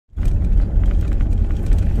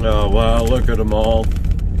Oh wow, look at them all.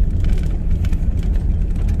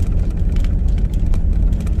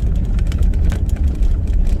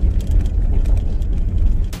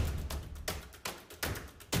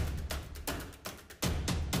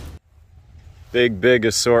 Big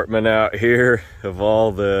assortment out here of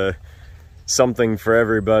all the something for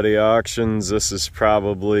everybody auctions. This is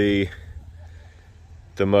probably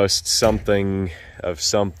the most something of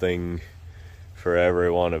something for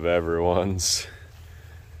everyone of everyone's.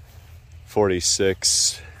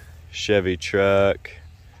 46 Chevy truck,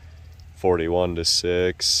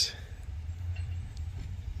 41-6.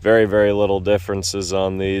 Very little differences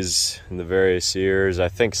on these in the various years. I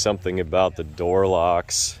think something about the door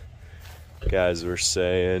locks guys were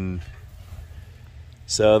saying.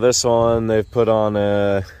 So this one they've put on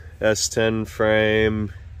a S10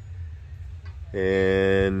 frame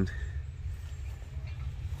and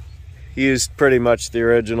used pretty much the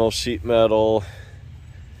original sheet metal.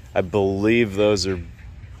 I believe those are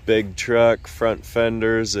big truck front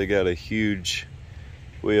fenders. They got a huge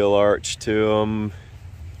wheel arch to them.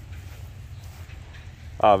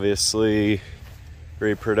 Obviously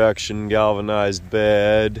reproduction galvanized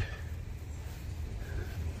bed.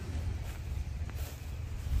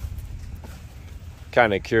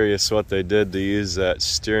 Kind of curious what they did to use that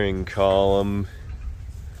steering column.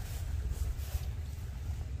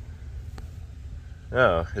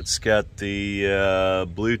 Oh, it's got the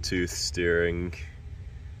Bluetooth steering.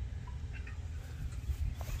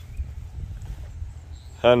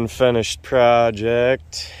 Unfinished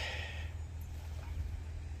project.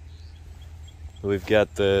 We've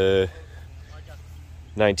got the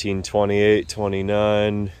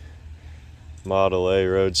 1928-29 Model A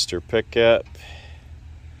Roadster pickup.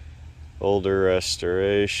 Older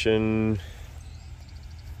restoration.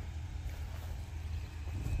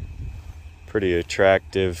 Pretty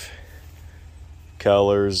attractive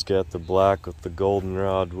colors. Got the black with the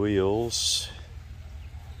goldenrod wheels.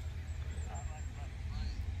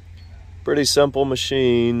 Pretty simple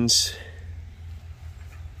machines.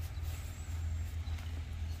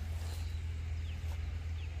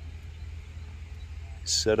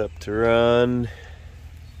 Set up to run.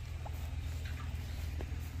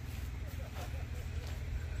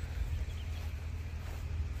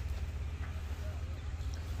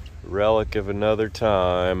 Relic of another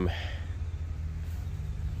time.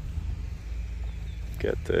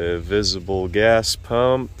 Got the visible gas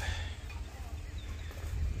pump.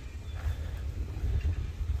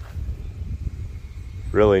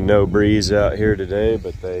 Really no breeze out here today,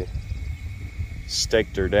 but they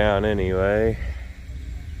staked her down anyway.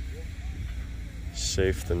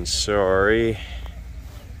 Safe than sorry.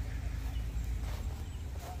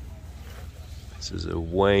 This is a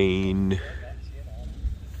Wayne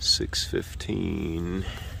 615.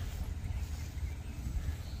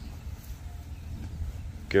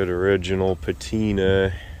 Good original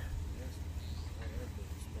patina.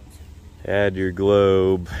 Add your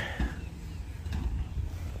globe.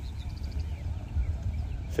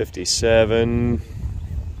 57.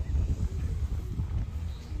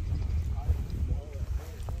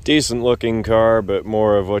 Decent looking car, but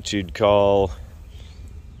more of what you'd call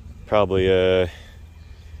probably a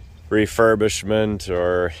refurbishment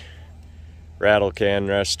or rattle can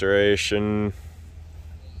restoration.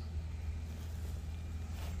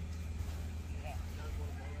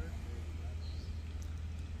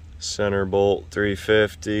 Center bolt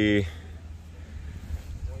 350.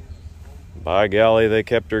 By golly, they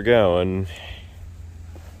kept her going.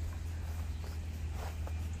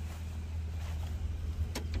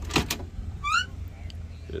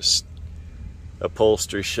 Just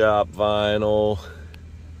upholstery shop vinyl.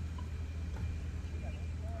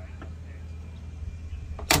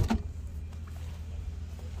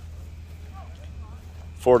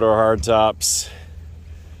 Four-door hardtops.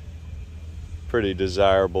 Pretty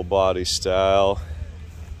desirable body style.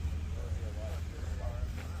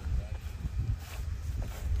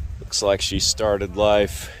 Looks like she started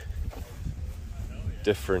life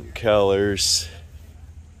different colors.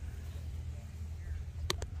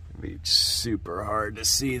 Be super hard to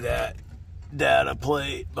see that data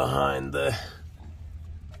plate behind the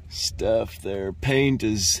stuff there. Paint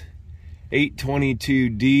is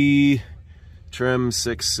 822D, trim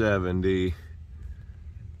 670.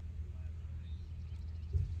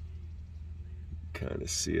 Kind of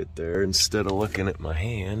see it there instead of looking at my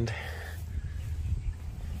hand.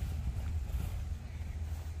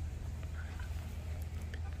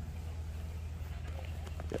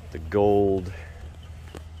 Got the gold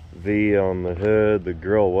V on the hood. The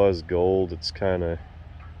grill was gold. It's kind of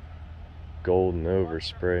golden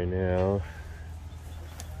overspray now.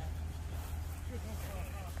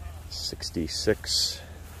 '66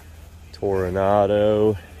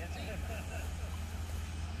 Toronado.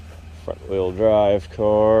 Front wheel drive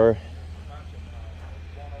car.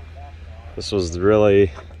 This was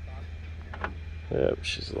really, yep,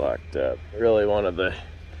 she's locked up. Really one of the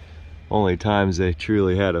only times they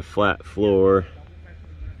truly had a flat floor.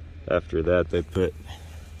 After that, they put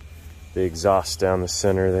the exhaust down the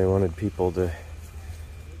center. They wanted people to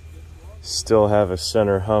still have a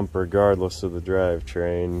center hump regardless of the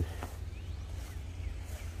drivetrain.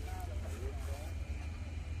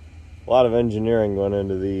 A lot of engineering went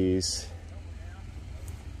into these.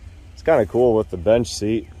 It's kind of cool with the bench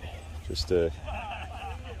seat. Just a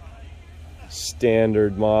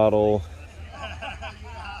standard model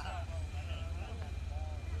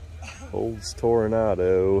Olds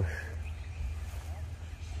Toronado.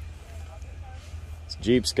 This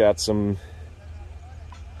Jeep's got some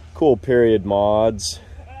cool period mods.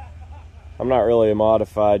 I'm not really a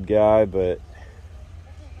modified guy, but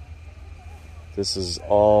this is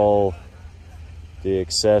all the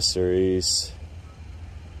accessories.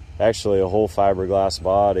 Actually a whole fiberglass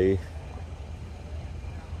body.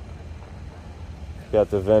 Got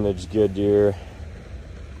the vintage Goodyear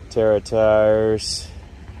Terra tires,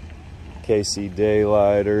 KC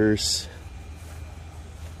daylighters,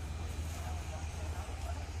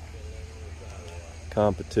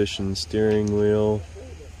 competition steering wheel,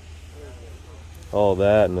 all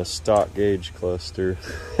that in a stock gauge cluster.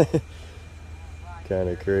 Kind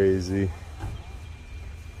of crazy.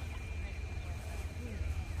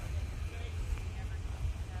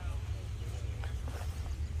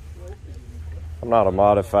 I'm not a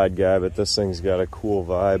modified guy, but this thing's got a cool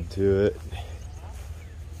vibe to it.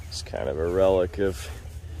 It's kind of a relic of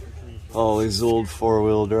all these old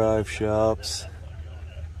four-wheel drive shops.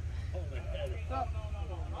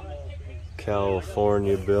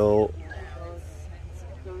 California built.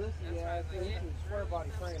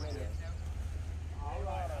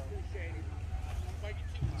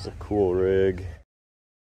 It's a cool rig.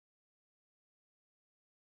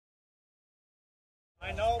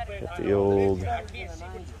 Got the old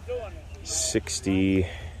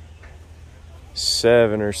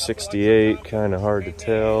 67 or 68, kind of hard to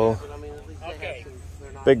tell.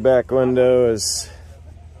 Big back window is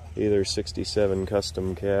either 67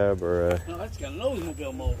 custom cab or a... No, that's got an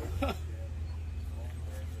Oldsmobile motor.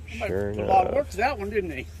 Sure enough. A lot of work to that one,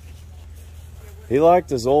 didn't he? He liked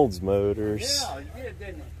his Olds motors. Yeah, he did,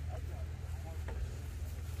 didn't he?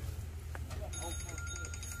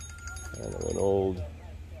 Kind of an old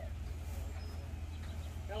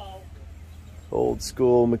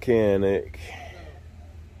school mechanic.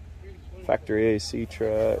 Factory AC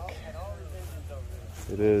truck.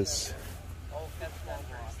 It is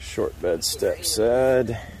short bed step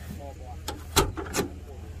side.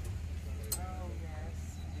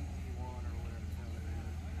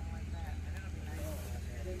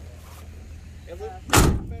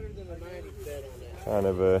 Kind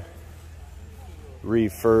of a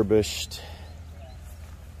refurbished,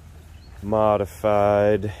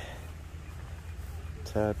 modified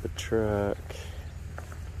type of truck.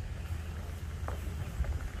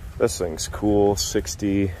 This thing's cool.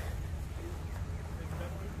 60,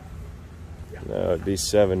 no, it'd be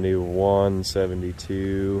 71,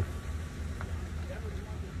 72.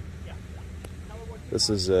 This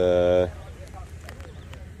is a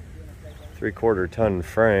 3/4 ton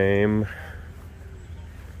frame.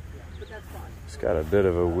 It's got a bit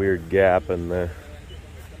of a weird gap in the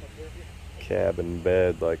cabin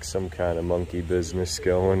bed, like some kind of monkey business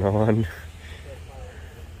going on.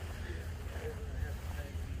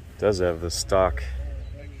 Does have the stock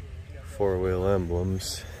four-wheel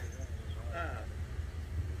emblems.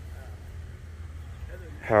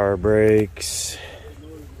 Power brakes,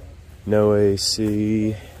 no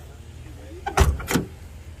AC.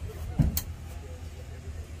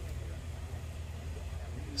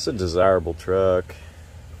 It's a desirable truck,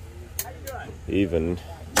 even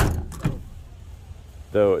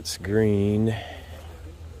though it's green.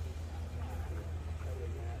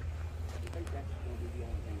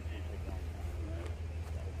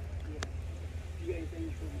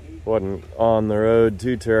 Wasn't on the road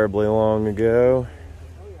too terribly long ago.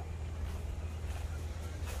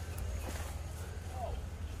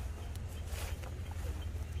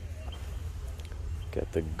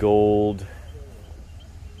 Got the gold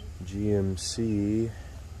GMC.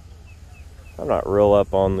 I'm not real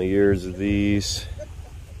up on the years of these,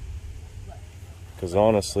 because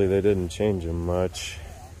honestly they didn't change them much.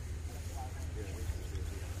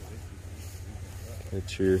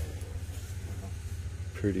 It's your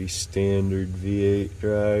pretty standard V8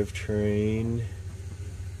 drivetrain.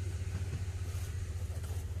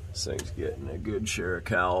 This thing's getting a good share of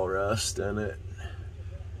cowl rust in it.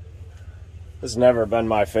 This has never been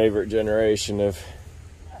my favorite generation of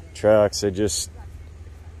trucks. They just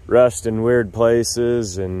rust in weird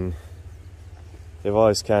places, and they've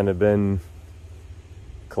always kind of been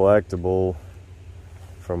collectible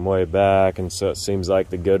from way back, and so it seems like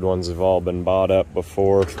the good ones have all been bought up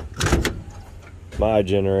before my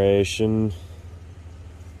generation.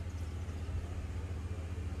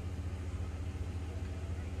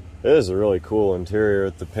 It is a really cool interior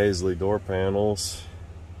with the paisley door panels.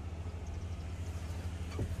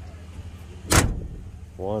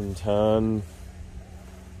 1 ton.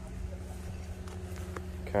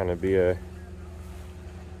 Kind of be a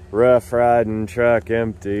rough riding truck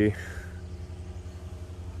empty.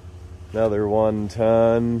 Another 1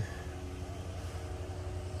 ton.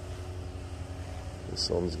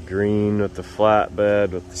 This one's green with the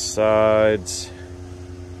flatbed with the sides.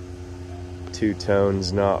 2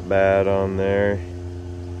 tones not bad on there.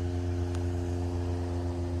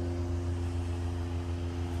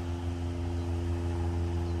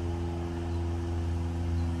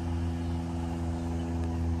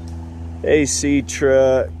 AC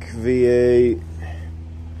truck, V8,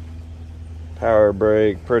 power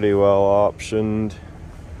brake, pretty well optioned.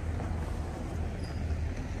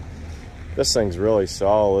 This thing's really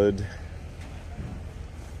solid.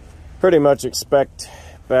 Pretty much expect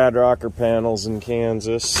bad rocker panels in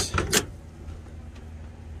Kansas.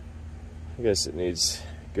 I guess it needs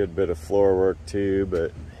a good bit of floor work too,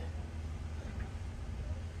 but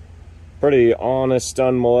pretty honest,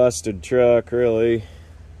 unmolested truck, really.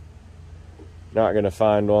 Not gonna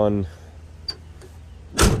find one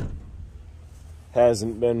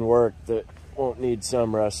hasn't been worked that won't need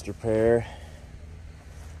some rust repair.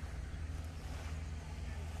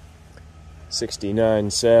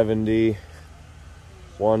 6970,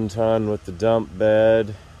 1 ton with the dump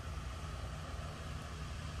bed.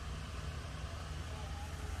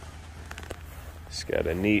 It's got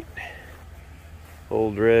a neat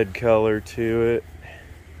old red color to it.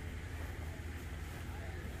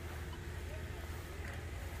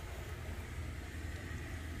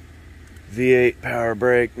 V8 power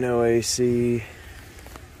brake, no AC.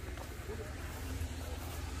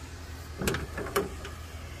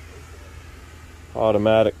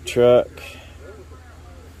 Automatic truck.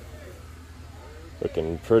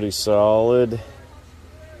 Looking pretty solid.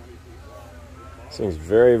 This thing's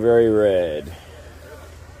very, very red.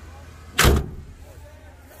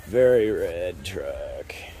 Very red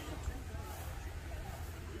truck.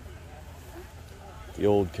 The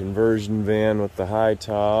old conversion van with the high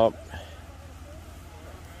top.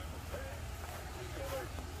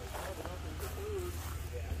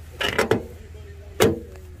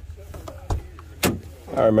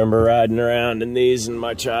 I remember riding around in these in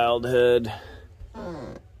my childhood.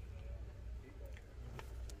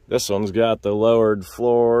 This one's got the lowered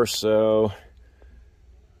floor, so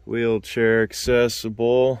wheelchair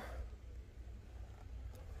accessible.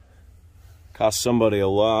 Cost somebody a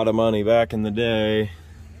lot of money back in the day.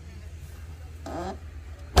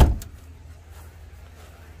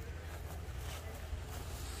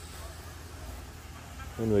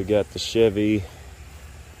 And we got the Chevy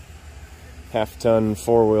half-ton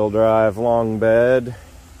 4-wheel drive long bed.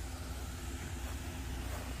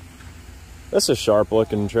 This is a sharp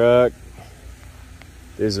looking truck.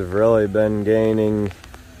 These have really been gaining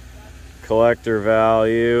collector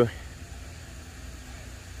value.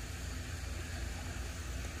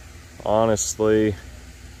 Honestly,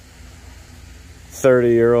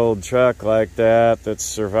 30-year-old truck like that that's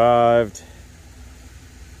survived,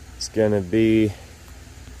 it's gonna be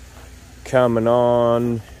coming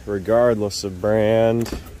on regardless of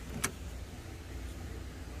brand.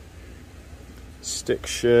 Stick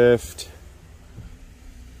shift,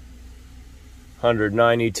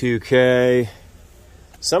 192K.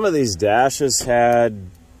 Some of these dashes had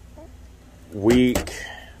weak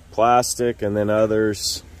plastic, and then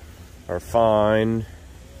others are fine.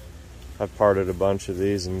 I've parted a bunch of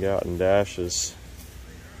these and gotten dashes.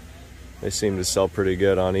 They seem to sell pretty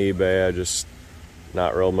good on eBay. I just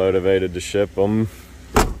not real motivated to ship them.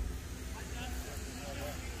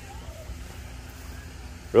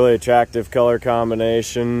 Really attractive color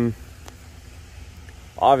combination.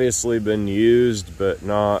 Obviously been used, but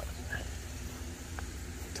not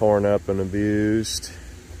torn up and abused.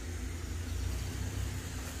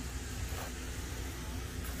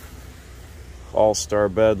 All-Star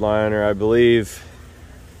bed liner. I believe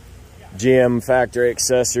GM factory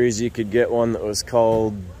accessories, you could get one that was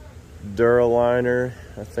called Duraliner,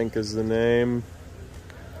 I think is the name.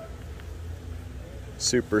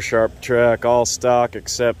 Super sharp truck, all stock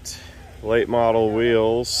except late model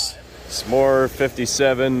wheels. Some more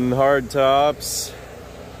 57 hard tops.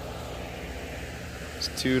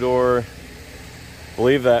 It's two-door. I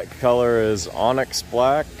believe that color is onyx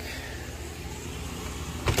black.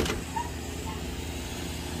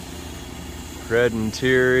 Red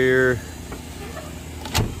interior,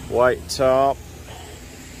 white top.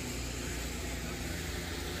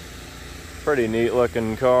 Pretty neat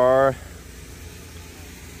looking car.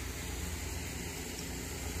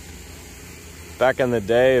 Back in the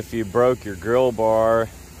day, if you broke your grill bar,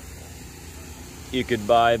 you could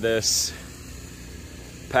buy this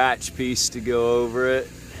patch piece to go over it.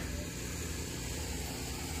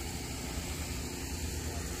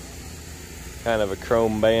 Kind of a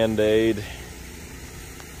chrome band-aid.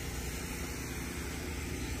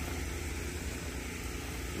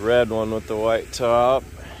 Red one with the white top.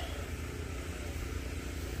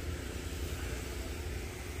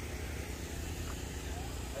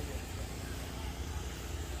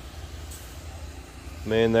 I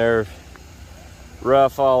mean, they're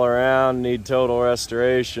rough all around, need total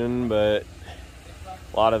restoration, but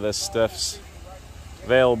a lot of this stuff's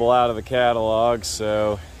available out of the catalog,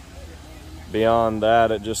 so beyond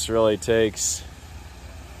that, it just really takes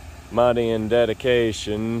money and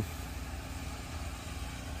dedication.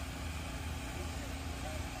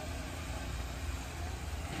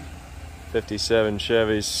 '57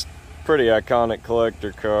 Chevy's pretty iconic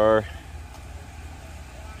collector car.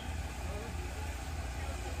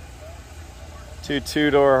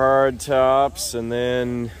 Two-door hard tops, and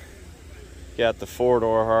then got the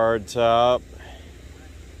four-door hard top.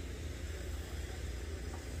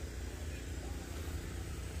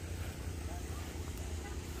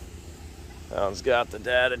 That one's got the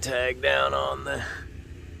data tag down on the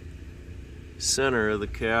center of the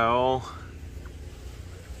cowl.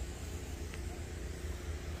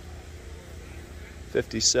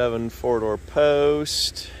 '57 four-door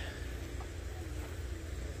post.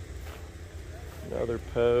 Another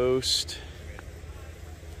post.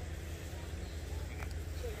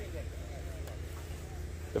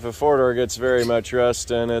 If a four-door gets very much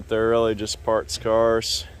rust in it, they're really just parts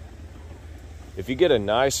cars. If you get a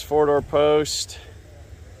nice four-door post,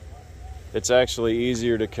 it's actually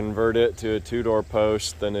easier to convert it to a two-door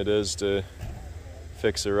post than it is to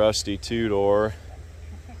fix a rusty two-door.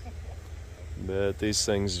 But these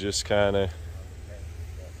things just kind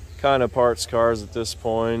of parts cars at this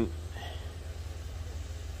point.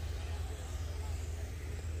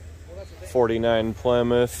 '49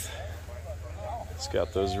 Plymouth. It's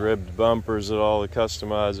got those ribbed bumpers that all the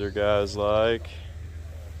customizer guys like.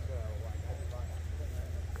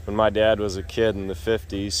 When my dad was a kid in the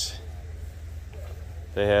 50s,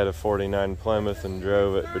 they had a '49 Plymouth and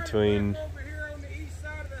drove it between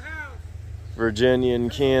Virginia and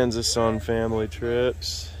Kansas on family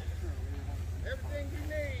trips.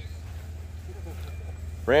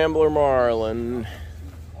 Rambler Marlin,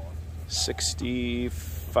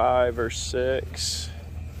 65 or 6.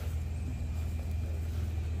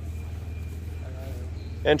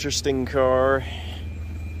 Interesting car.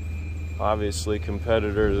 Obviously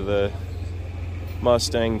competitor to the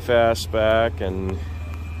Mustang Fastback and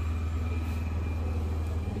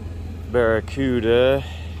Barracuda.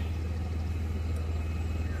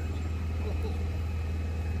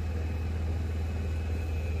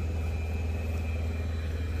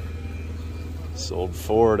 This old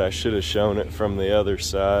Ford, I should have shown it from the other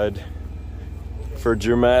side for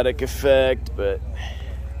dramatic effect, but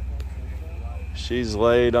she's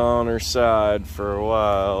laid on her side for a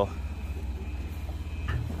while.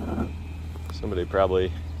 Somebody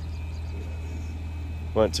probably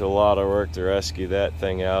went to a lot of work to rescue that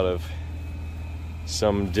thing out of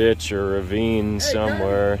some ditch or ravine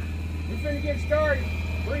somewhere. We're finna get started.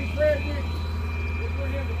 Bring Fred with you. We'll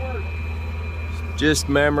put him to work. Just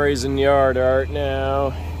memories and yard art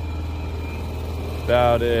now.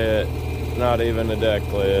 About it. Not even a deck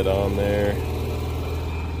lid on there.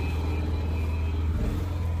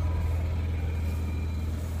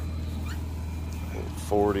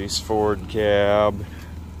 '40s Ford cab.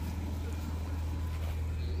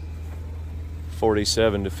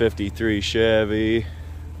 47 to 53 Chevy.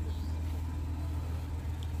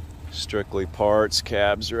 Strictly parts,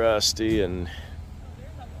 cab's rusty and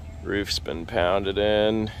roof's been pounded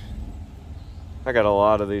in. I got a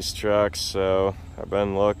lot of these trucks, so I've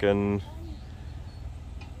been looking,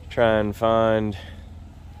 trying to find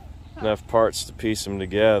enough parts to piece them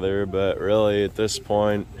together, but really at this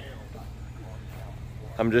point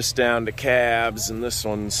I'm just down to cabs, and this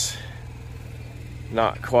one's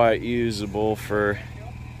not quite usable for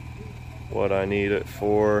what I need it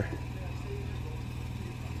for.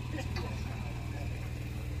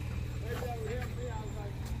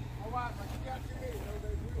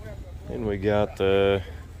 And we got the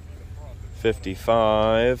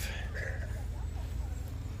 55.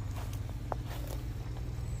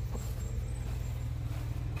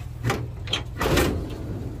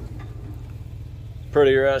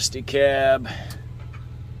 Pretty rusty cab.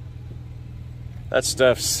 That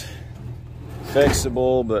stuff's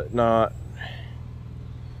fixable, but not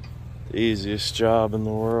the easiest job in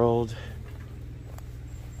the world.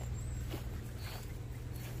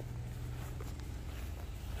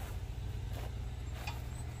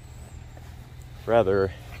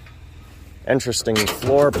 Rather interesting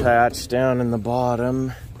floor patch down in the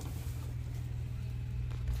bottom.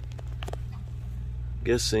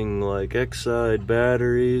 Guessing like Exide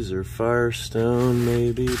batteries or Firestone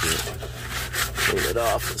maybe, but clean it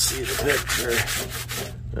off and see the picture.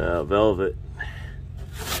 Velvet.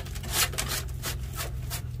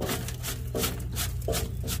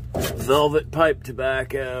 Velvet pipe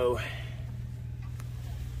tobacco.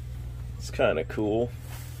 It's kind of cool.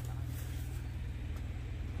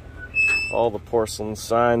 All the porcelain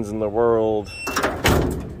signs in the world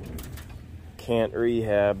can't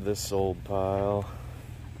rehab this old pile.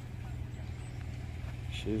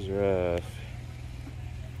 She's rough.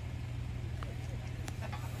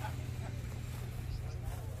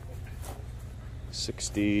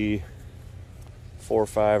 '64,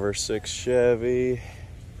 5 or 6 Chevy.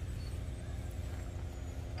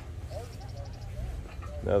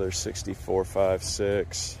 Another 64, 5,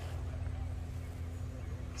 6.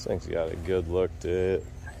 This thing's got a good look to it.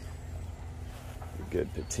 A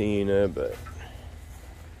good patina, but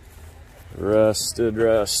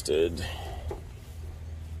rusted.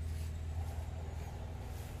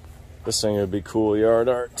 This thing would be cool yard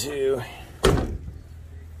art too.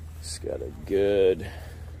 It's got a good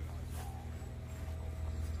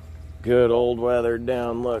old weathered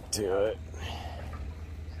down look to it.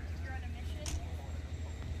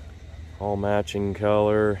 All matching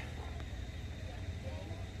color.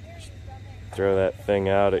 Just throw that thing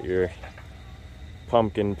out at your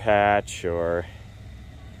pumpkin patch or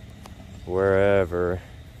wherever.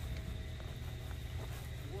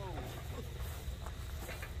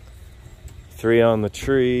 Three on the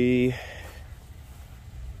tree.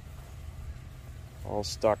 All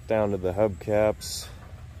stuck down to the hubcaps.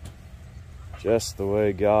 Just the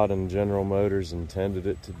way God and General Motors intended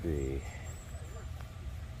it to be.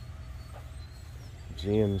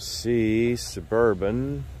 GMC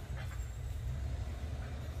Suburban.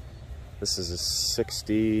 This is a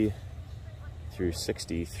 60 through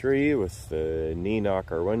 63 with the knee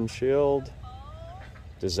knocker windshield.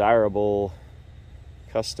 Desirable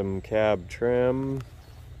custom cab trim.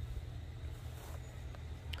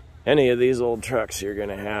 Any of these old trucks, you're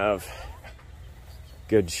gonna have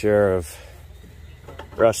good share of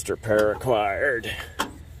rust repair required.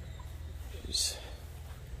 It's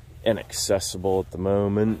inaccessible at the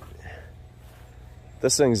moment.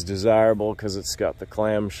 This thing's desirable because it's got the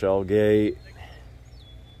clamshell gate.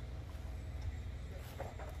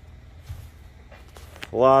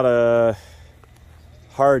 A lot of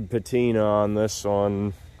hard patina on this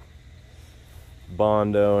one.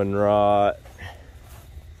 Bondo and rot.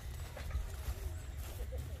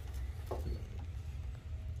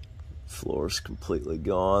 Floor's completely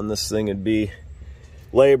gone. This thing would be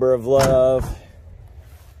labor of love.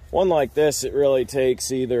 One like this, it really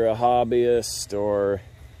takes either a hobbyist or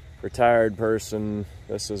retired person.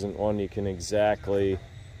 This isn't one you can exactly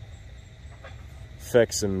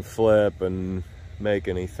fix and flip and make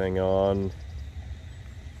anything on.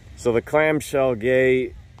 So the clamshell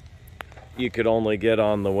gate, you could only get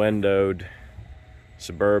on the windowed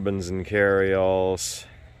Suburbans and carryalls.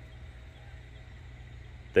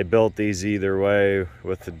 They built these either way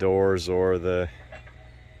with the doors or the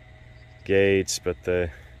gates, but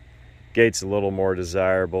the gate's a little more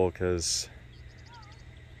desirable because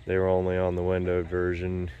they were only on the windowed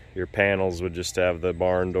version. Your panels would just have the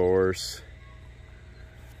barn doors.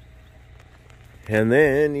 And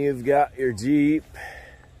then you've got your Jeep.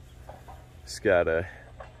 It's got a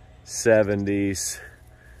 70s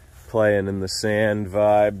playing in the sand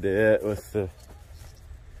vibe to it with the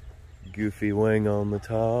goofy wing on the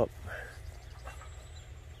top.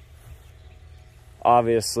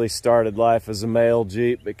 Obviously started life as a male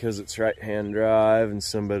Jeep because it's right-hand drive and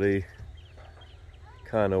somebody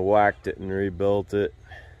kind of whacked it and rebuilt it.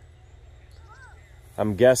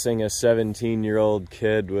 I'm guessing a 17-year-old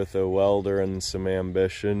kid with a welder and some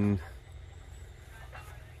ambition.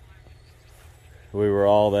 We were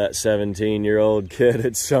all that 17-year-old kid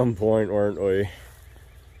at some point, weren't we?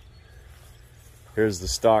 Here's the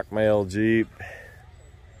stock male Jeep.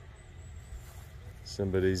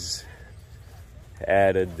 Somebody's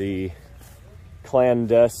added the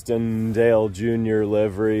clandestine Dale Jr.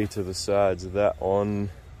 livery to the sides of that one.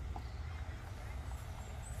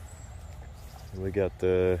 We got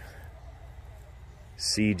the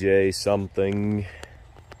CJ something.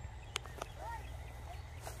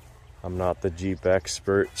 I'm not the Jeep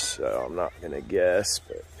expert, so I'm not gonna guess,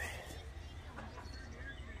 but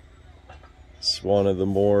it's one of the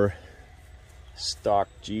more stock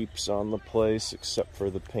Jeeps on the place, except for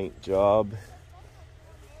the paint job.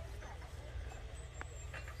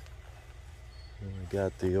 And we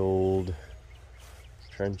got the old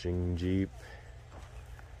trenching Jeep.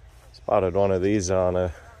 Spotted one of these on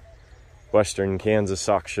a Western Kansas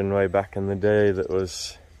auction way back in the day that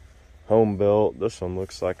was home built. This one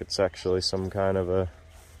looks like it's actually some kind of a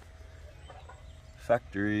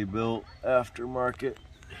factory built aftermarket.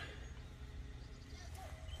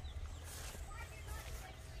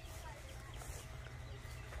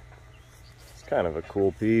 It's kind of a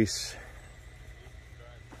cool piece.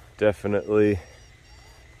 Definitely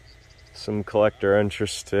some collector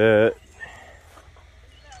interest to it.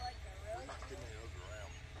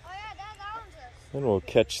 Then we'll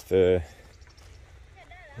catch the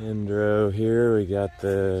end row here. We got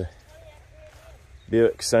the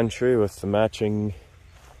Buick Century with the matching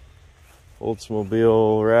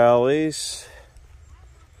Oldsmobile rallies.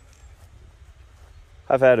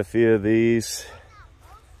 I've had a few of these.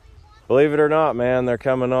 Believe it or not, man, they're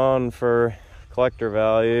coming on for collector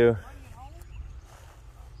value.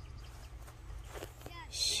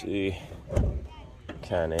 Let's see what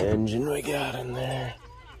kind of engine we got in there.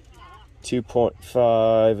 2.5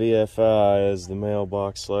 EFI as the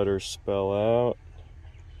mailbox letters spell out.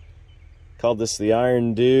 Called this the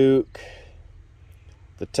Iron Duke,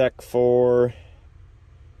 the Tech 4,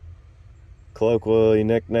 colloquially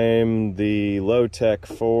nicknamed the Low Tech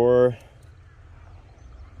 4.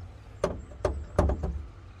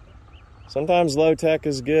 Sometimes low tech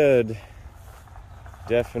is good.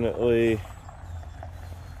 Definitely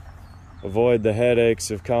avoid the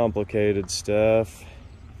headaches of complicated stuff.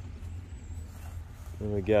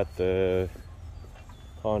 And we got the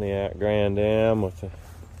Pontiac Grand Am with the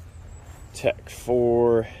Tech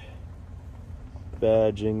 4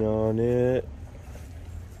 badging on it.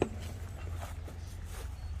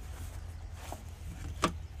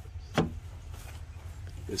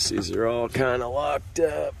 These are all kind of locked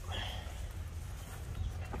up.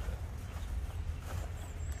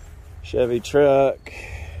 Chevy truck,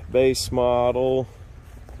 base model.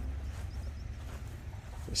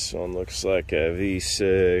 This one looks like a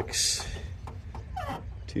V6,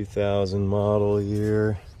 2000 model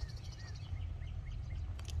year.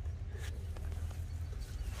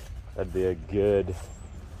 That'd be a good,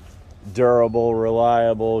 durable,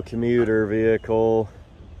 reliable commuter vehicle.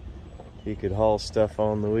 He could haul stuff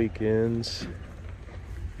on the weekends.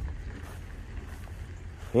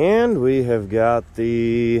 And we have got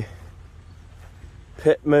the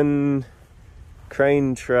Pittman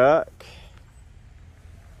crane truck.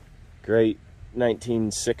 Great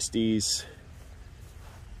 1960s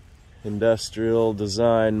industrial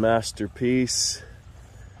design masterpiece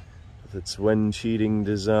with its wind cheating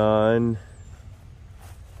design.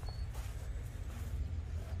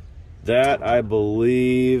 That, I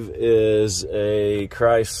believe, is a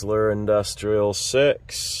Chrysler Industrial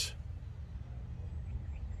 6.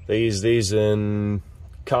 They use these in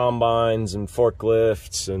combines and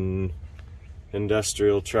forklifts and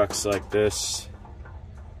industrial trucks like this,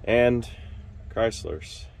 and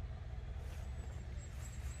Chryslers.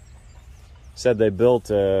 Said they built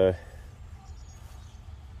a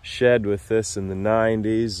shed with this in the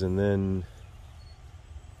 90s, and then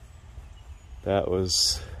that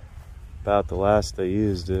was about the last they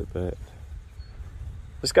used it. But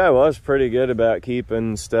this guy was pretty good about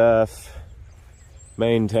keeping stuff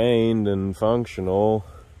maintained and functional.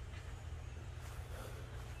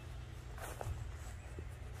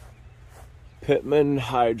 Pittman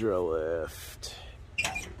Hydrolift.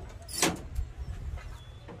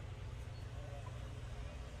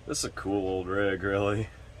 This is a cool old rig, really.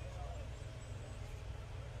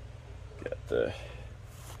 Got the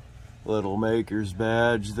little maker's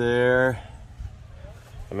badge there.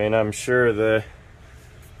 I mean, I'm sure the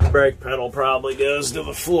brake pedal probably goes to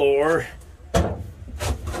the floor.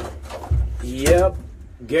 Yep,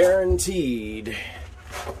 guaranteed.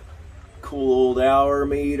 Cool old hour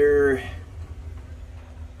meter.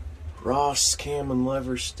 Ross cam and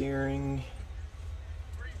lever steering.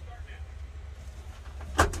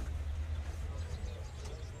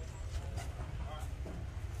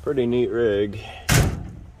 Pretty neat rig.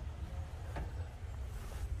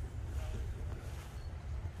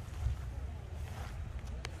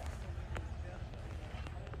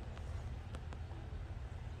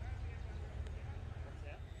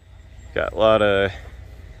 Got a lot of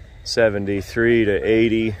 73 to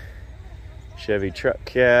 80 Chevy truck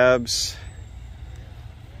cabs.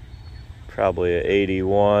 Probably a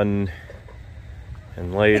 81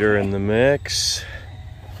 and later in the mix.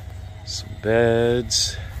 Some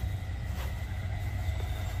beds.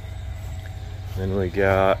 Then we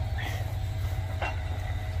got a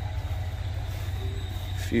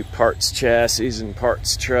few parts chassis and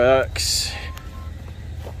parts trucks.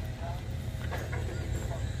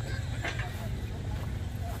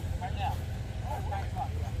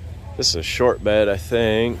 This is a short bed, I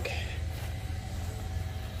think.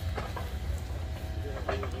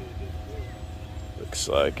 Looks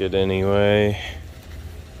like it anyway.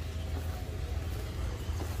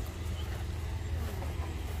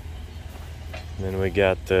 And then we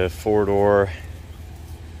got the 4-door.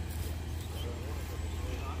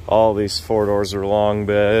 All these 4-doors are long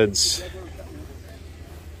beds.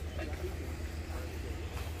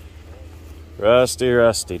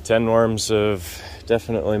 Rusty. 10 worms have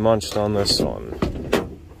definitely munched on this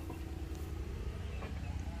one.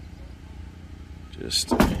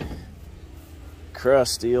 Just a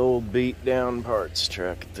crusty old beat down parts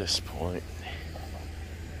truck at this point.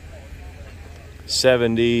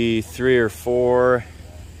 73 or 4.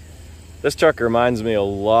 This truck reminds me a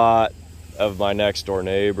lot of my next door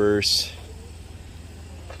neighbor's.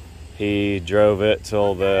 He drove it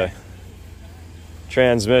till the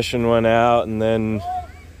transmission went out and then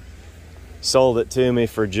sold it to me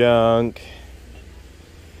for junk,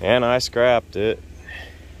 and I scrapped it.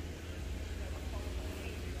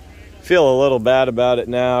 Feel a little bad about it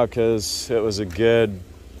now because it was a good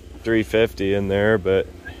 350 in there, but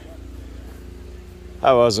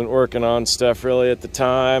I wasn't working on stuff really at the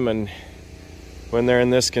time, and when they're in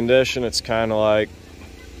this condition, it's kind of like,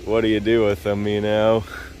 what do you do with them, you know?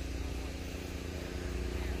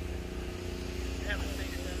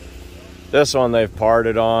 This one they've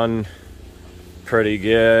parted on pretty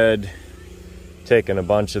good. Taking a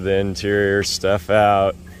bunch of the interior stuff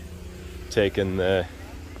out. Taking the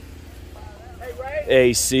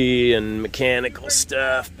AC and mechanical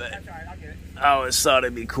stuff, but I always thought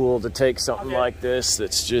it'd be cool to take something like this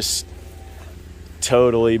that's just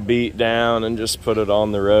totally beat down and just put it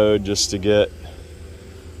on the road just to get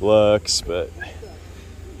looks, but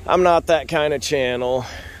I'm not that kind of channel.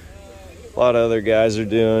 A lot of other guys are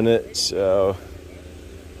doing it, so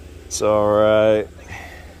it's alright.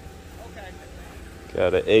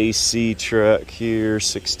 Got an AC truck here,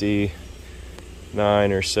 69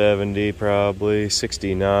 or 70 probably,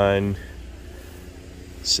 69.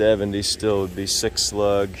 70 still would be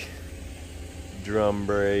 6-lug drum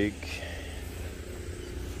brake.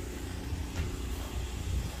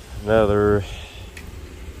 Another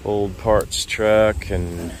old parts truck,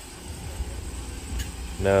 and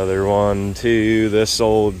another one too. This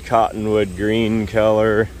old cottonwood green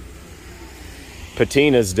color.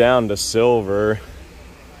 Patina's down to silver,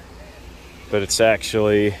 but it's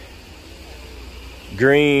actually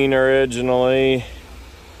green originally.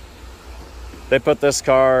 They put this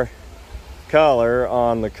car color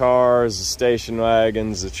on the cars, the station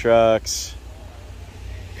wagons, the trucks.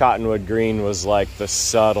 Cottonwood green was like the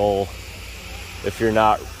subtle, if you're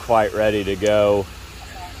not quite ready to go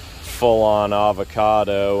full on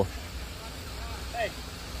avocado.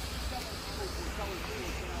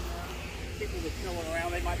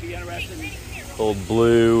 Old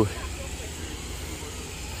blue,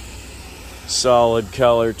 solid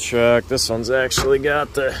color truck. This one's actually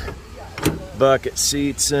got the bucket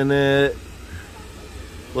seats in it.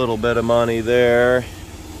 Little bit of money there.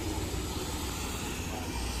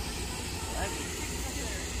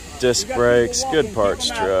 Disc brakes, good parts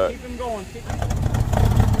truck.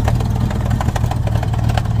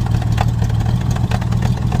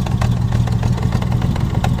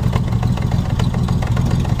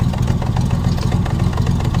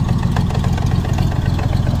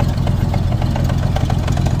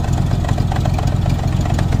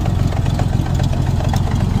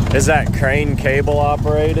 Is that crane cable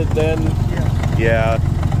operated then? Yeah. Yeah.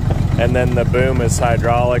 And then the boom is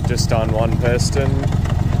hydraulic just on one piston?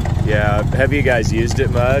 Yeah. Have you guys used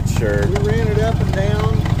it much, or? We ran it up and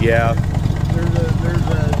down. Yeah. There's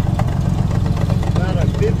about a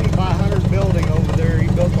 50 by 100 building over there. He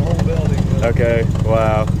built the whole building. Okay.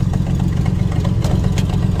 Wow.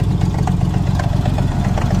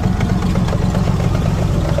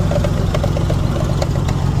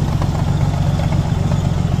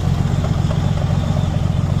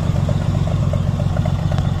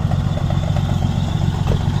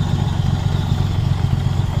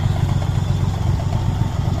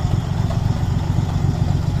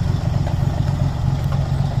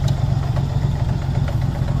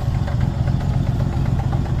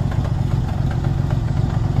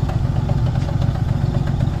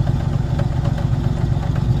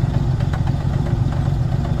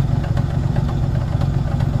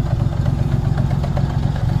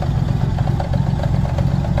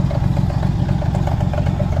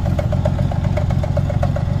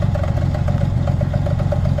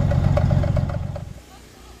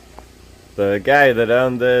 The guy that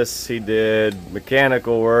owned this, he did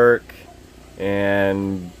mechanical work,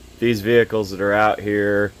 and these vehicles that are out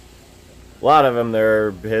here, a lot of them, they're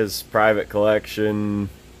his private collection,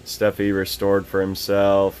 stuff he restored for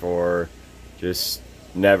himself or just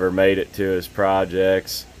never made it to his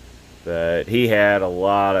projects. But he had a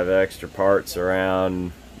lot of extra parts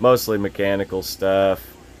around, mostly mechanical stuff.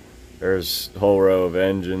 There's a whole row of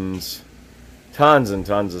engines, tons and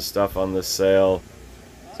tons of stuff on this sale.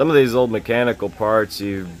 Some of these old mechanical parts,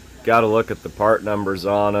 you've got to look at the part numbers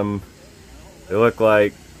on them. They look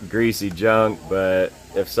like greasy junk, but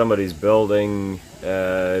if somebody's building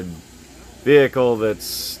a vehicle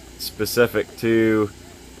that's specific to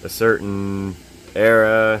a certain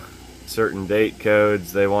era, certain date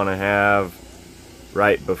codes they want to have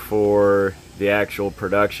right before the actual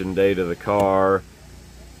production date of the car.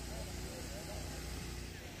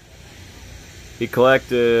 He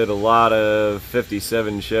collected a lot of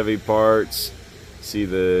 57 Chevy parts. See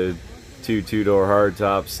the two-door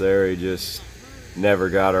hardtops there, he just never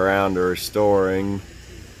got around to restoring.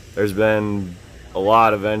 There's been a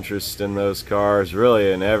lot of interest in those cars,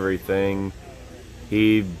 really in everything.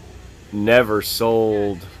 He never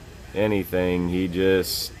sold anything, he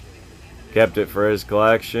just kept it for his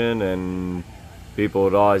collection, and people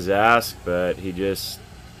would always ask, but he just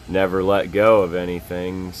never let go of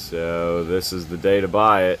anything. So this is the day to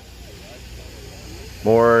buy it.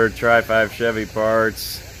 More Tri-5 Chevy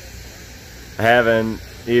parts. I haven't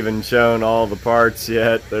even shown all the parts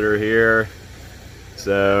yet that are here,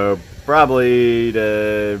 so probably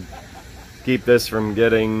to keep this from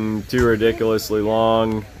getting too ridiculously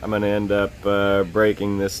long, I'm going to end up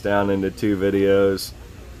breaking this down into 2 videos.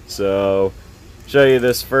 So show you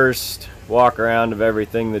this first walk around of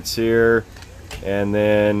everything that's here, and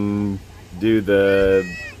then do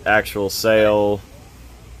the actual sale,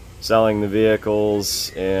 selling the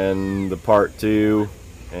vehicles, and the part 2.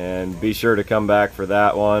 And be sure to come back for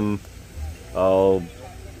that one. I'll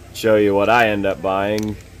show you what I end up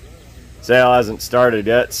buying. Sale hasn't started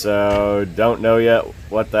yet, so don't know yet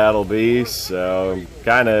what that'll be. So I'm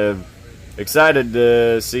kind of excited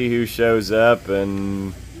to see who shows up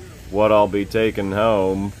and what I'll be taking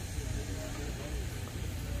home.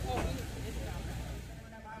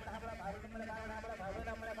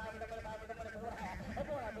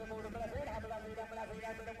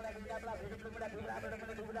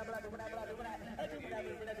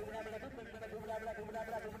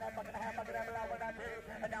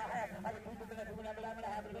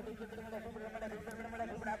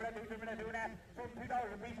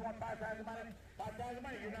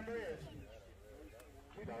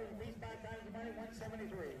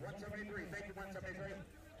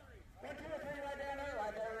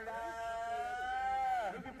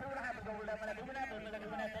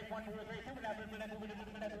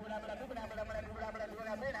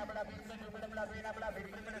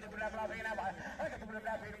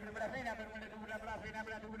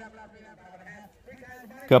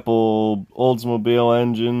 Couple Oldsmobile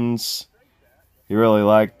engines. You really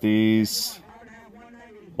like these.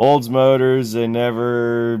 Olds motors, they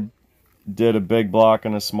never did a big block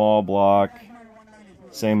and a small block.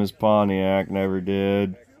 Same as Pontiac, never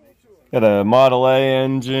did. Got a Model A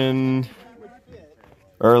engine,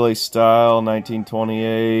 early style,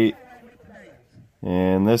 1928.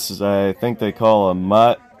 And this is, I think they call a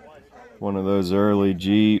Mutt, one of those early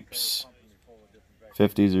Jeeps,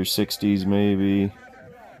 50s or 60s maybe.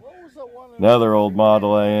 Another old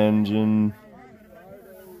Model A engine.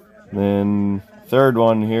 Then third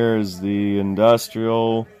one here is the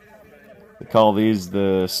industrial. They call these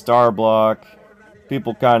the Star Block.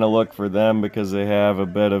 People kind of look for them because they have a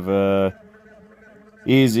bit of a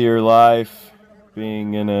easier life.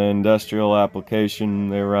 Being in an industrial application,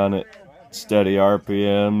 they run at steady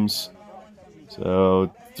RPMs.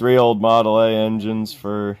 So 3 old Model A engines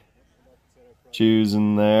for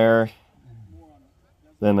choosing there.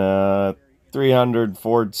 Then a 300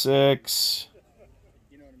 Ford 6.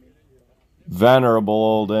 Venerable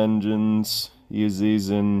old engines. Use these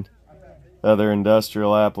in other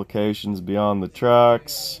industrial applications beyond the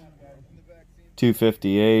trucks.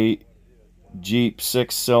 258 Jeep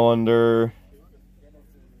 6-cylinder.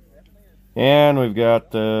 And we've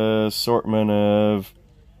got the assortment of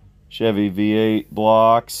Chevy V8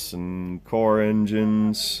 blocks and core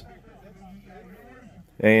engines.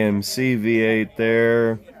 AMC V8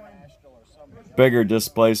 there. Bigger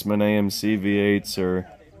displacement AMC V8s are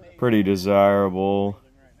pretty desirable.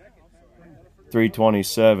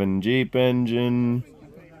 327 Jeep engine.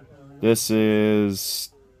 This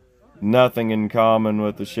is nothing in common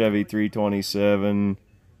with the Chevy 327.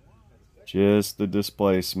 Just the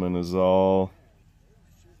displacement is all.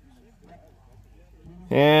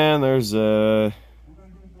 And there's a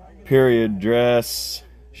period dress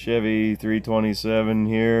Chevy 327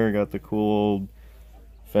 here. Got the cool old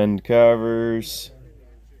fend covers.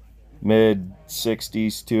 Mid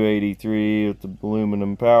 60s 283 with the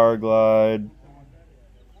aluminum power glide.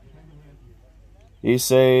 He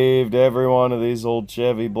saved every one of these old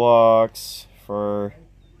Chevy blocks for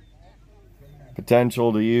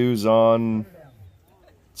potential to use on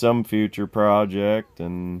some future project,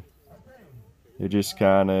 and they just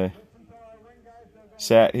kind of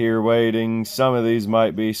sat here waiting. Some of these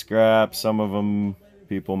might be scraps, some of them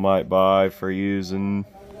people might buy for using.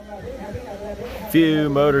 Few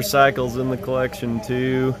motorcycles in the collection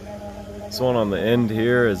too. This one on the end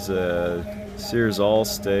here is a Sears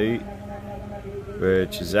Allstate,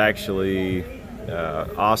 which is actually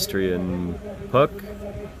Austrian Puck,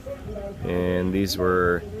 and these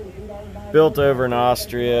were built over in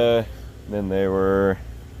Austria, then they were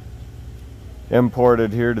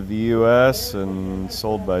imported here to the US and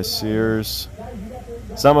sold by Sears.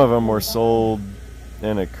 Some of them were sold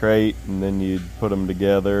in a crate and then you'd put them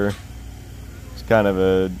together. It's kind of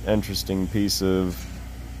an interesting piece of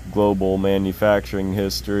global manufacturing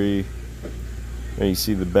history. There you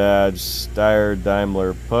see the badge, Steyr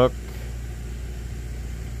Daimler Puck.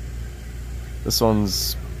 This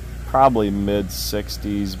one's probably mid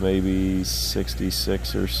 60s, maybe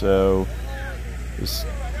 66 or so. Just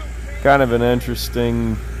kind of an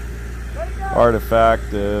interesting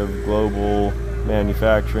artifact of global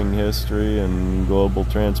manufacturing history and global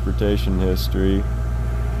transportation history.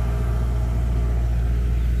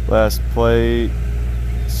 Last plate,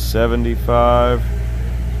 75.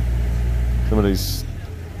 Somebody's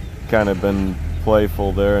kind of been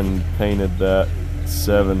playful there and painted that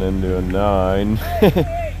 7 into a 9.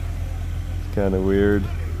 Kind of weird.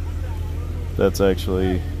 That's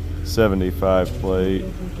actually 75 plate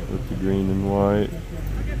with the green and white.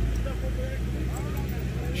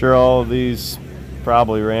 Sure, all of these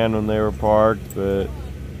probably ran when they were parked, but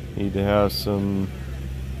need to have some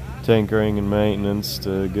tinkering and maintenance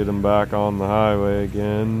to get them back on the highway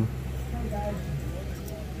again.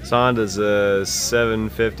 This Honda's a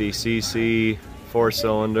 750cc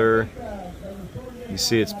 4-cylinder. You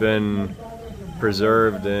see it's been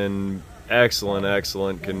preserved in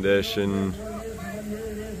excellent condition.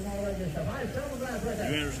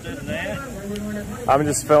 You interested in that? I'm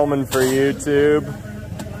just filming for YouTube.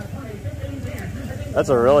 That's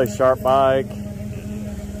a really sharp bike.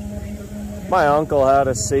 My uncle had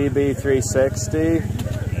a CB360,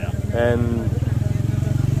 and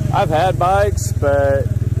I've had bikes, but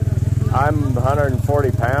I'm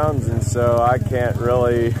 140 pounds, and so I can't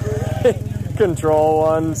really control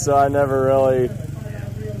one, so I never really,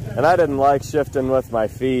 and I didn't like shifting with my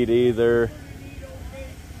feet either.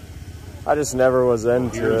 I just never was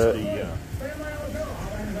into Here's it.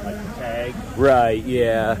 Like the tag. Right,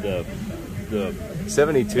 yeah. The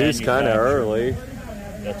 72 is kind of early.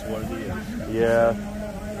 That's what it is. Yeah.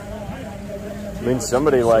 I mean,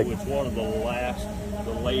 somebody like... So it's one of the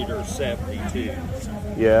later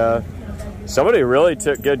 72s. Yeah. Somebody really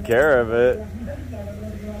took good care of it.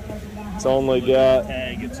 It's only got...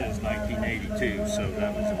 Tag, it says 1982, so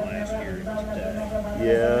that was the last year it was tagged.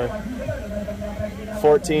 Yeah.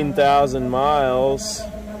 14,000 miles.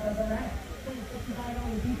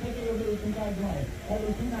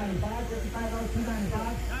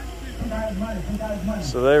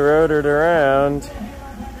 So they rode it around.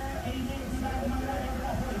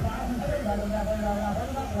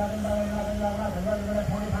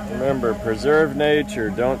 Remember, preserve nature.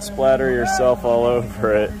 Don't splatter yourself all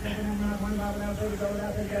over it.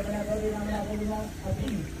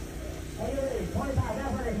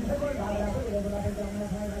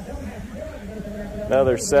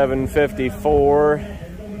 Another 754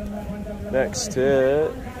 next to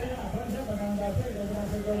it.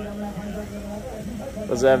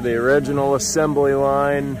 Those have the original assembly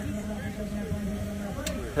line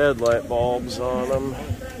headlight bulbs on them.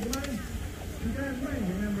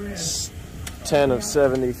 It's 10 of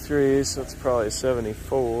 73, so it's probably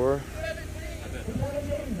 74.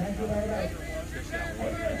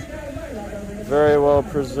 Very well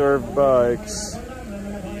preserved bikes.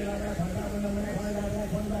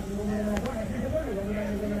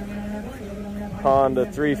 Honda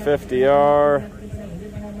 350R.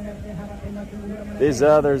 These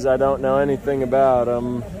others, I don't know anything about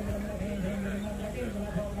them.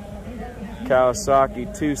 Kawasaki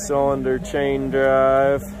 2-cylinder chain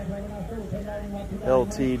drive.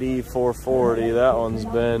 LTD 440. That one's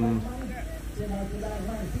been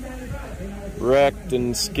wrecked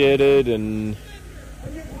and skidded and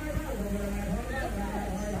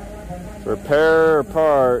repair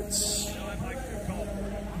parts.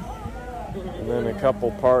 And then a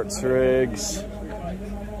couple parts rigs.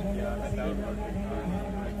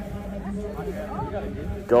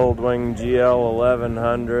 Goldwing GL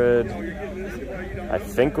 1100, I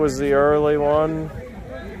think was the early one.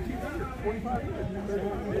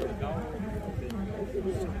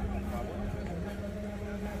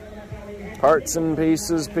 Parts and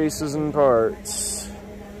pieces, pieces and parts.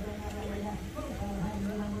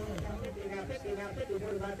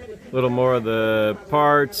 A little more of the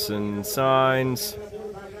parts and signs.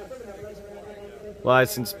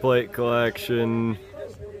 License plate collection.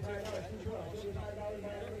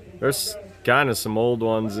 There's kind of some old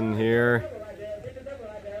ones in here.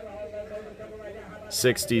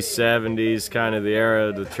 60s, 70s, kind of the era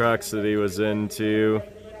of the trucks that he was into.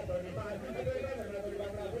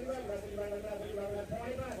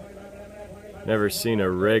 Never seen a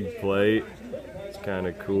rig plate. It's kind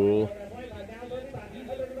of cool.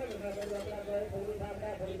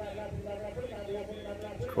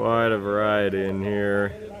 Quite a variety in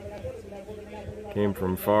here. Came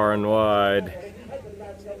from far and wide.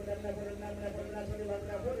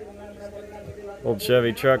 Old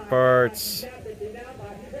Chevy truck parts,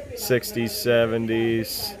 60s,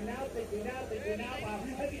 70s.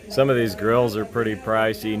 Some of these grills are pretty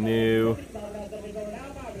pricey new.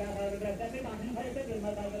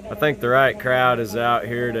 I think the right crowd is out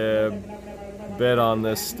here to bid on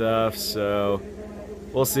this stuff, so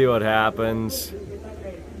we'll see what happens.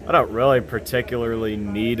 I don't really particularly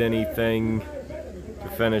need anything to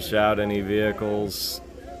finish out any vehicles.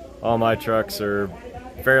 All my trucks are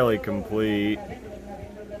fairly complete.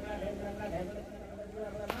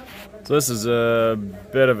 So this is a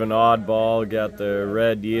bit of an oddball. Got the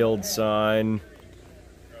red yield sign,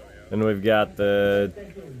 and we've got the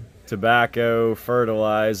tobacco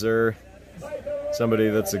fertilizer. Somebody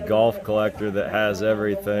that's a golf collector that has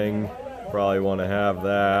everything probably want to have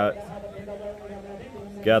that.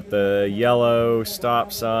 Got the yellow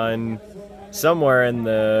stop sign. Somewhere in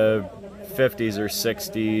the 50s or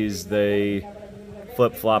 60s they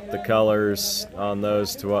flip-flop the colors on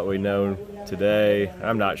those to what we know today.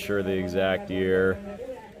 I'm not sure the exact year.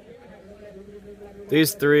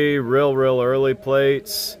 These three real early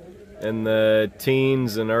plates, in the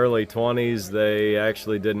teens and early 20s they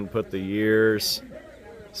actually didn't put the years,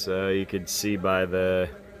 so you could see by the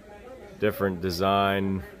different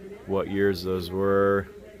design what years those were.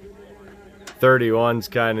 31's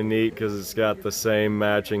kind of neat because it's got the same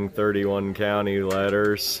matching 31 county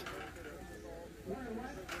letters.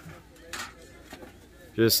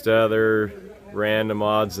 Just other random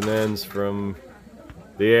odds and ends from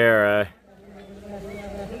the era.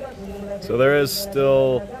 So there is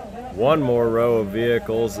still one more row of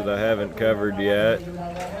vehicles that I haven't covered yet.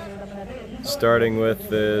 Starting with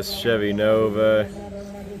this Chevy Nova.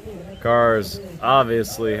 Car's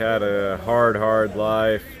obviously had a hard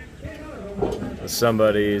life.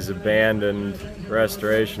 Somebody's abandoned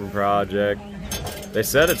restoration project. They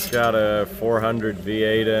said it's got a 400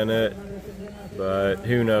 V8 in it, but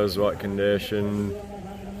who knows what condition.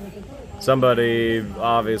 Somebody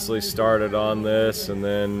obviously started on this and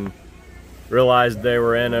then realized they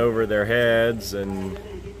were in over their heads, and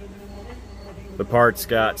the parts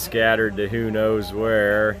got scattered to who knows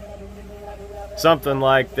where. Something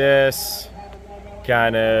like this,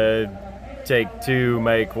 kind of take two,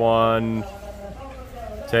 make one,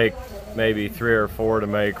 take maybe 3 or 4 to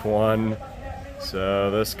make one.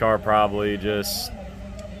 So this car probably just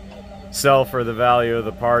sell for the value of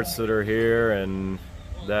the parts that are here, and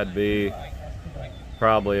that'd be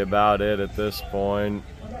probably about it at this point.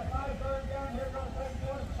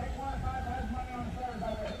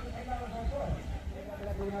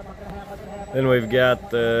 Then we've got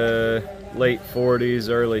the late 40s,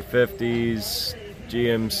 early 50s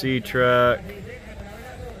GMC truck.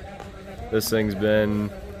 This thing's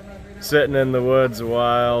been sitting in the woods a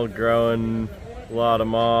while, growing a lot of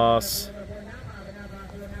moss.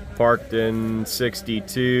 Parked in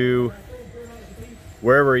 62.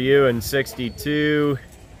 Where were you in 62?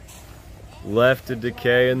 Left to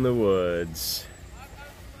decay in the woods.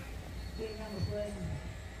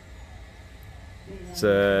 It's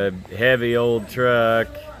a heavy old truck,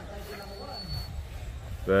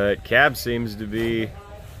 but cab seems to be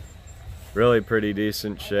really pretty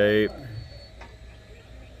decent shape.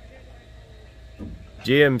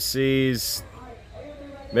 GMC's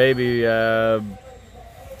maybe a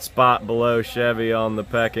spot below Chevy on the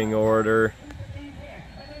pecking order.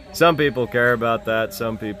 Some people care about that,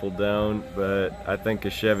 some people don't, but I think a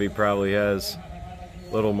Chevy probably has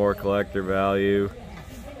a little more collector value.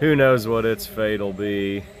 Who knows what its fate will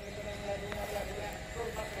be.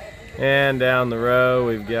 And down the row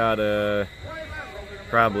we've got a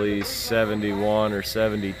probably 71 or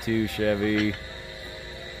 72 Chevy.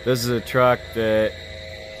 This is a truck that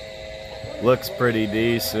looks pretty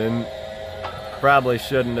decent. Probably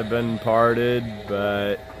shouldn't have been parted,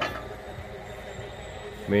 but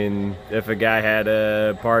I mean, if a guy had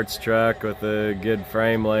a parts truck with a good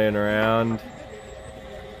frame laying around,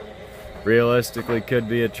 realistically could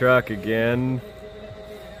be a truck again.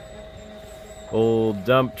 Old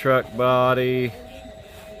dump truck body.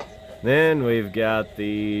 Then we've got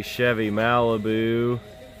the Chevy Malibu.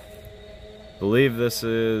 Believe this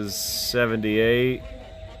is 78.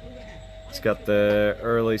 It's got the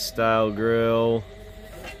early style grille.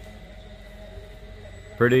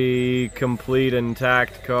 Pretty complete,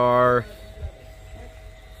 intact car.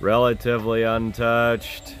 Relatively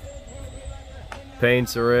untouched.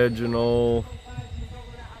 Paint's original.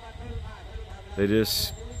 They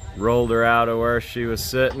just rolled her out of where she was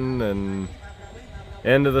sitting and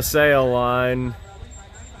into the sale line.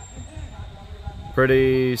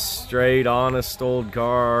 Pretty straight, honest old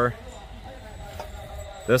car.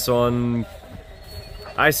 This one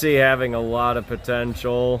I see having a lot of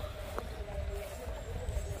potential.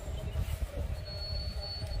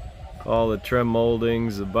 All the trim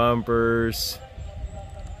moldings, the bumpers.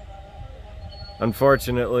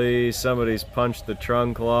 Unfortunately, somebody's punched the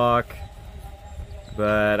trunk lock,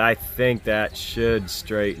 but I think that should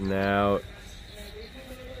straighten out.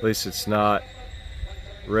 At least it's not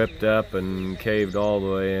ripped up and caved all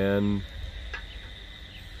the way in.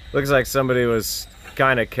 Looks like somebody was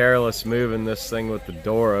kind of careless moving this thing with the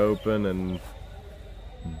door open and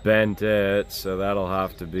bent it, so that'll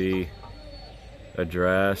have to be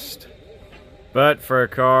addressed. But for a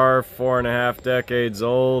car 4.5 decades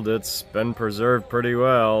old, it's been preserved pretty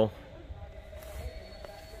well.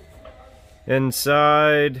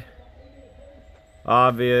 Inside,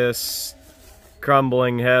 obvious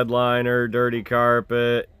crumbling headliner, dirty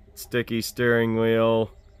carpet, sticky steering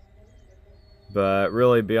wheel. But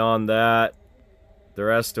really beyond that, the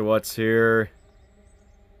rest of what's here,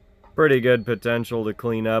 pretty good potential to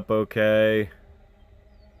clean up okay.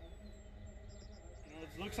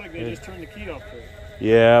 It looks like they just turned the key off to it.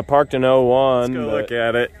 Yeah, parked in 01. Let's go look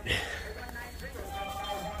at it.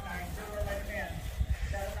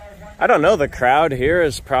 I don't know, the crowd here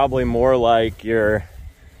is probably more like your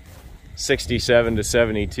 67 to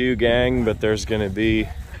 72 gang, but there's gonna be,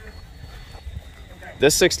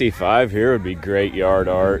 this 65 here would be great yard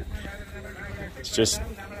art. It's just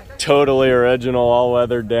totally original, all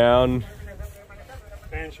weathered down.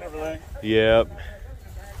 Van Chevrolet. Yep.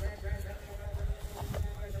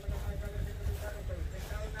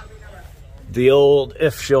 The old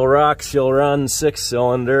if she'll rock, she'll run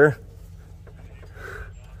 6-cylinder.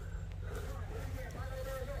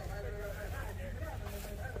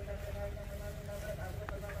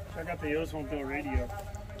 Check out the Oldsmobile radio.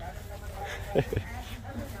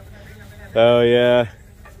 Oh yeah.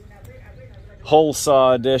 Hole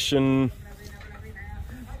saw edition.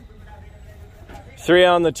 3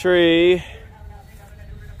 on the tree.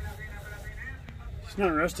 It's not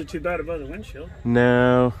rusted too bad above the windshield.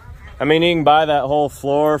 No. I mean, you can buy that whole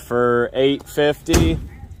floor for $850.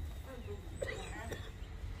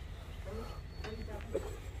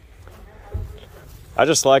 I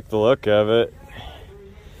just like the look of it.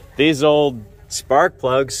 These old spark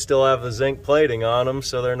plugs still have the zinc plating on them,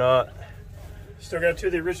 so they're not Still got 2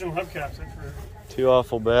 of the original hubcaps in for too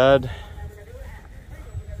awful bad.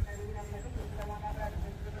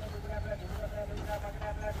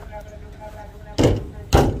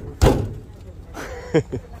 They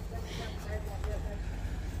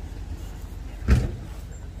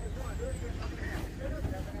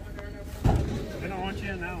don't want you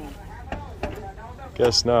in that one.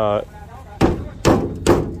 Guess not.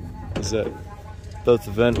 Is it? Both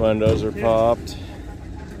the vent windows are popped.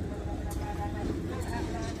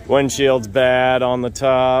 Windshield's bad on the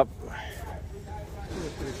top.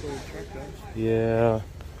 Yeah.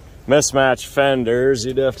 Mismatched fenders,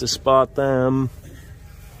 you'd have to spot them.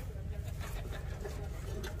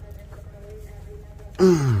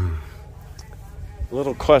 A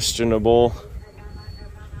little questionable.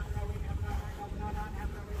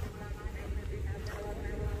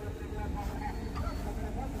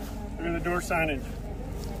 Look at the door signage.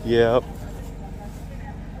 Yep.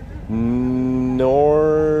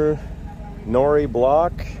 Nori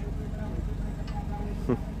block.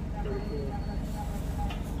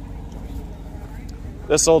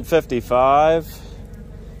 This old 55.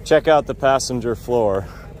 Check out the passenger floor.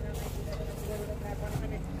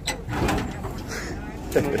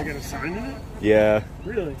 They got a sign in it? Yeah.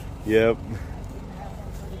 Really? Yep.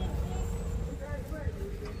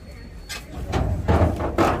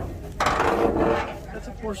 That's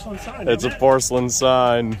porcelain sign. It's a isn't it? porcelain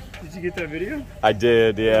sign. Did you get that video? I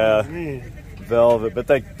did, yeah. Man. Velvet, but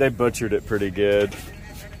they butchered it pretty good.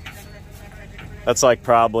 That's like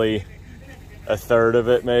probably a third of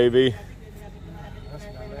it, maybe. That's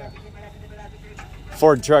not bad.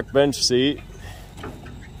 Ford truck bench seat,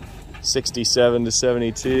 67 to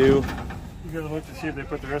 72. You gotta look to see if they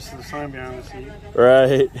put the rest of the sign behind the seat.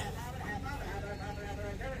 Right.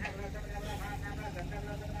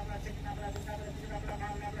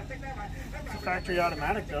 It's a factory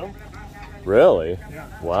automatic though. Really? Yeah.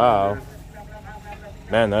 Wow.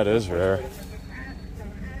 Man, that is rare.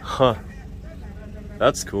 Huh.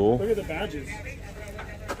 That's cool. Look at the badges.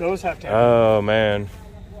 Those have to have. Oh, man.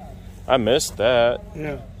 I missed that.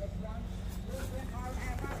 Yeah.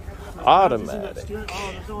 Automatic.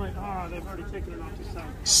 Oh, there's only. Oh, they've already taken it off the side.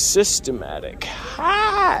 Systematic.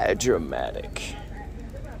 Hydromatic.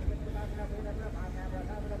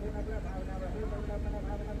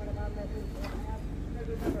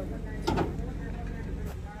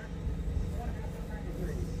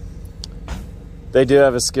 They do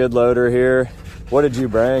have a skid loader here. What did you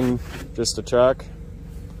bring? Just a truck?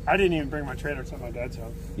 I didn't even bring my trailer. It's at my dad's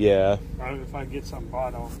house. Yeah. If I get something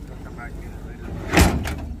bought, I'll come back and get it later.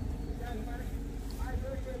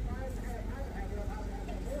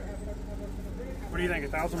 What do you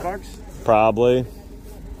think? $1,000? Probably.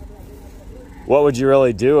 What would you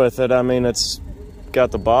really do with it? I mean, it's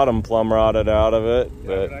got the bottom plumb rotted out of it, Yeah,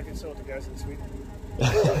 but but I can sell it to guys in Sweden.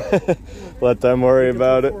 let them worry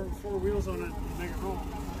about it. Four wheels on it and make it roll.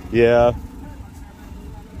 Yeah.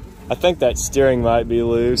 I think that steering might be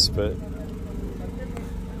loose, but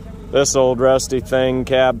this old rusty thing,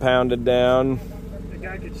 cab pounded down. The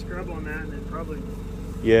guy could scrub on that and then probably.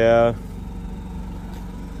 Yeah.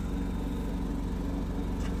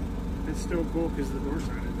 It's still cool because of the door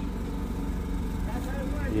signage.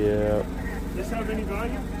 Yeah. Does this have any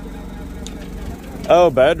value? Oh,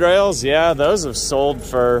 bed rails? Yeah, those have sold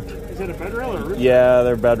for. Is it a bed rail or a roof? Yeah,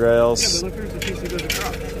 they're bed Yeah, rails. but look, there's a piece that goes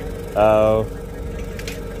across. Oh.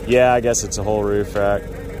 Yeah, I guess it's a whole roof rack.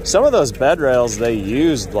 Some of those bed rails, they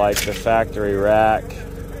used like the factory rack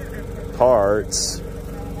parts.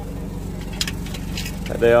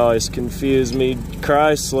 They always confuse me.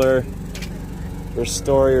 Chrysler,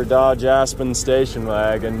 restore your Dodge Aspen station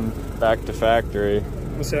wagon back to factory.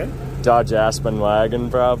 What's that? Dodge Aspen wagon,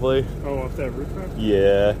 probably. Oh, off that roof rack?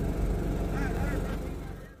 Yeah.